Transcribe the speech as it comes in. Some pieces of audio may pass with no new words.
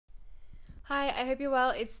Hi, I hope you're well.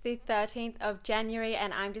 It's the 13th of January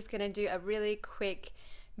and I'm just going to do a really quick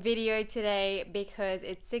video today because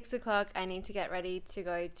it's 6 o'clock. I need to get ready to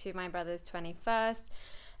go to my brother's 21st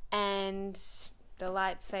and the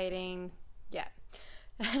light's fading. Yeah,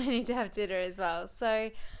 and I need to have dinner as well.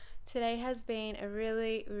 So today has been a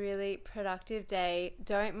really productive day.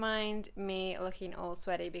 Don't mind me looking all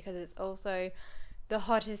sweaty because it's also the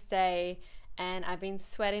hottest day and I've been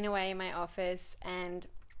sweating away in my office, and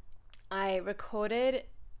I recorded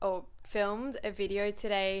or filmed a video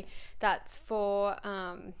today that's for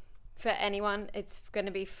anyone. It's going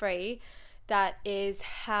to be free. That is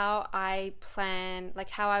how I plan, like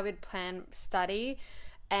how I would plan study,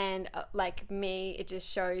 and like me, it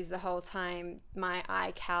just shows the whole time my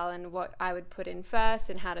iCal and what I would put in first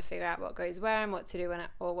and how to figure out what goes where and what to do when it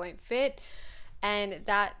all won't fit. And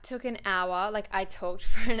that took an hour. Like I talked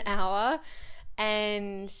for an hour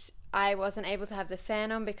and I wasn't able to have the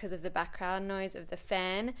fan on because of the background noise of the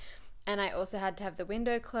fan, and I also had to have the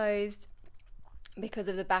window closed because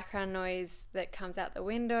of the background noise that comes out the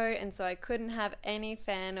window, and so I couldn't have any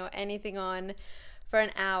fan or anything on for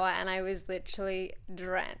an hour and I was literally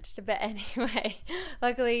drenched. But anyway,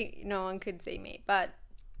 luckily no one could see me, but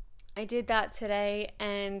I did that today.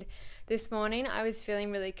 And this morning I was feeling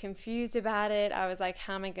really confused about it. I was like,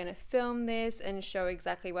 how am I going to film this and show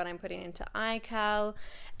exactly what I'm putting into iCal?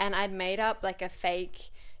 And I'd made up like a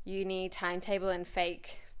fake uni timetable and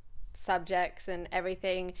fake subjects and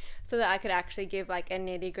everything so that I could actually give like a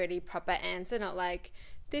nitty-gritty proper answer, not like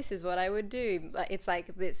this is what I would do. Like it's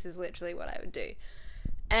like this is literally what I would do.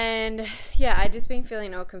 And yeah, I'd just been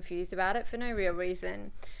feeling all confused about it for no real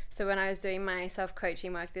reason. So when I was doing my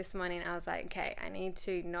self-coaching work this morning, I was like, okay, I need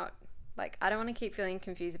to not, like, I don't want to keep feeling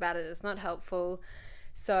confused about it. It's not helpful.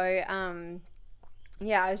 So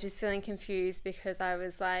yeah, I was just feeling confused because I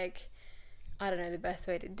was like, I don't know the best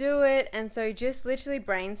way to do it. And so just literally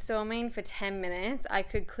brainstorming for 10 minutes, I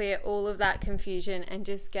could clear all of that confusion and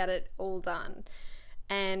just get it all done.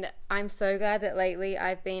 And I'm so glad that lately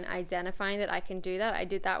I've been identifying that I can do that. I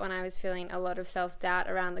did that when I was feeling a lot of self-doubt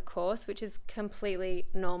around the course, which is completely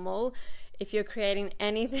normal. If you're creating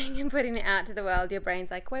anything and putting it out to the world, your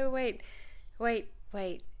brain's like, wait,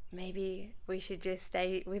 maybe we should just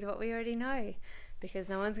stay with what we already know because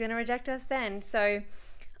no one's going to reject us then. So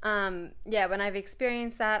yeah, when I've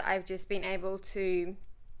experienced that, I've just been able to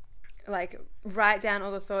like write down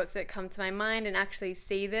all the thoughts that come to my mind and actually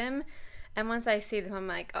see them. And once I see them, I'm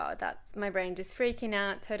like, oh, that's my brain just freaking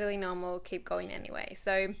out, totally normal, keep going anyway.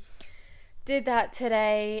 So did that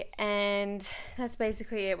today, and that's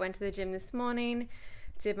basically it. Went to the gym this morning,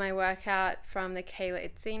 did my workout from the Kayla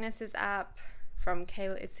Itsinas' app, from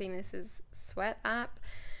Kayla Itsinas' Sweat app,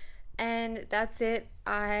 and that's it.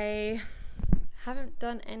 I haven't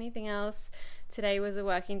done anything else. Today was a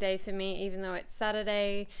working day for me, even though it's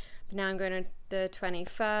Saturday, but now I'm going to the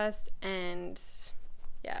 21st, and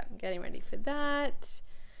yeah, I'm getting ready for that.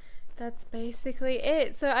 That's basically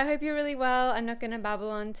it. So I hope you're really well. I'm not going to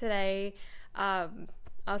babble on today. I'll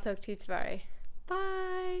talk to you tomorrow.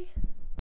 Bye.